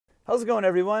How's it going,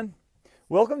 everyone?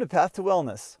 Welcome to Path to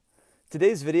Wellness.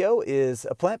 Today's video is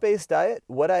a plant-based diet,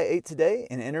 what I ate today,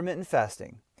 and intermittent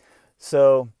fasting.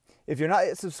 So if you're not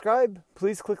yet subscribed,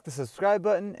 please click the subscribe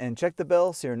button and check the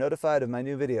bell so you're notified of my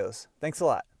new videos. Thanks a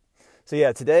lot. So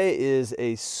yeah, today is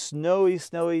a snowy,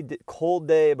 cold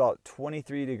day, about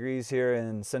 23 degrees here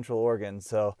in Central Oregon.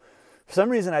 So for some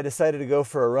reason I decided to go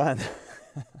for a run.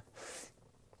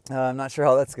 I'm not sure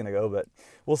how that's gonna go, but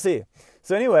we'll see.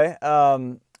 So anyway,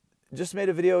 just made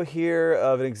a video here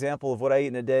of an example of what I eat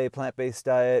in a day, plant-based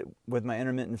diet with my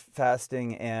intermittent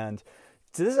fasting. And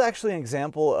so this is actually an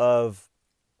example of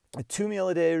a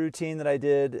 2-meal-a-day routine that I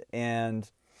did. And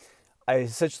I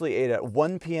essentially ate at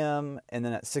 1 p.m. and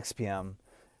then at 6 p.m.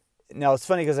 Now it's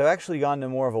funny because I've actually gone to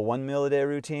more of a 1-meal-a-day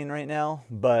routine right now,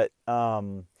 but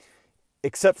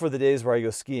except for the days where I go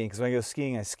skiing, because when I go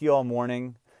skiing, I ski all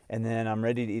morning. And then I'm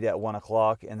ready to eat at 1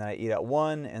 o'clock, and then I eat at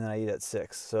 1, and then I eat at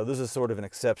 6. So this is sort of an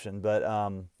exception. But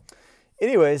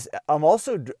anyways, I'm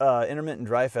also intermittent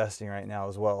dry fasting right now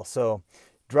as well. So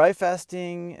dry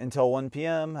fasting until 1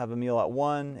 p.m., have a meal at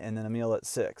 1, and then a meal at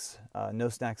 6. No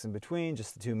snacks in between,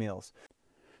 just the 2 meals.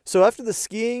 So after the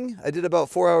skiing, I did about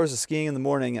 4 hours of skiing in the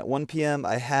morning. At 1 p.m.,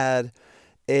 I had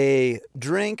a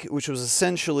drink, which was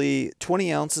essentially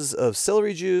 20 ounces of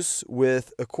celery juice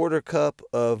with a 1/4 cup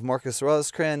of Marcus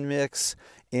Roscran mix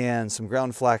and some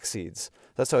ground flax seeds.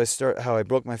 That's how I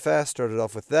broke my fast. Started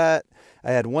off with that.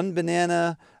 I had 1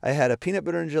 banana. I had a peanut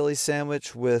butter and jelly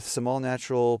sandwich with some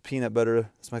all-natural peanut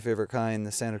butter. It's my favorite kind,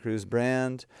 the Santa Cruz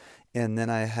brand. And then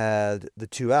I had the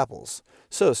 2 apples.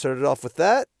 So started off with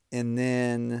that and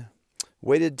then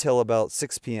waited till about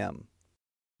 6 p.m.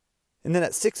 And then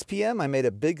at 6 p.m. I made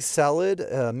a big salad,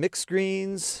 mixed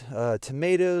greens,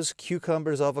 tomatoes,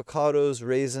 cucumbers, avocados,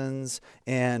 raisins,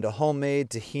 and a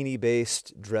homemade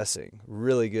tahini-based dressing.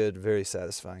 Really good, very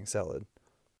satisfying salad.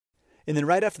 And then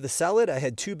right after the salad, I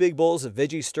had 2 big bowls of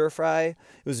veggie stir-fry. It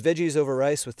was veggies over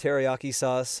rice with teriyaki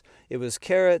sauce. It was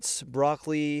carrots,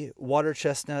 broccoli, water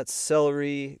chestnuts,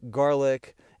 celery,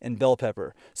 garlic, and bell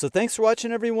pepper. So thanks for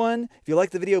watching, everyone. If you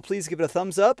liked the video, please give it a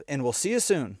thumbs up, and we'll see you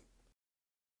soon.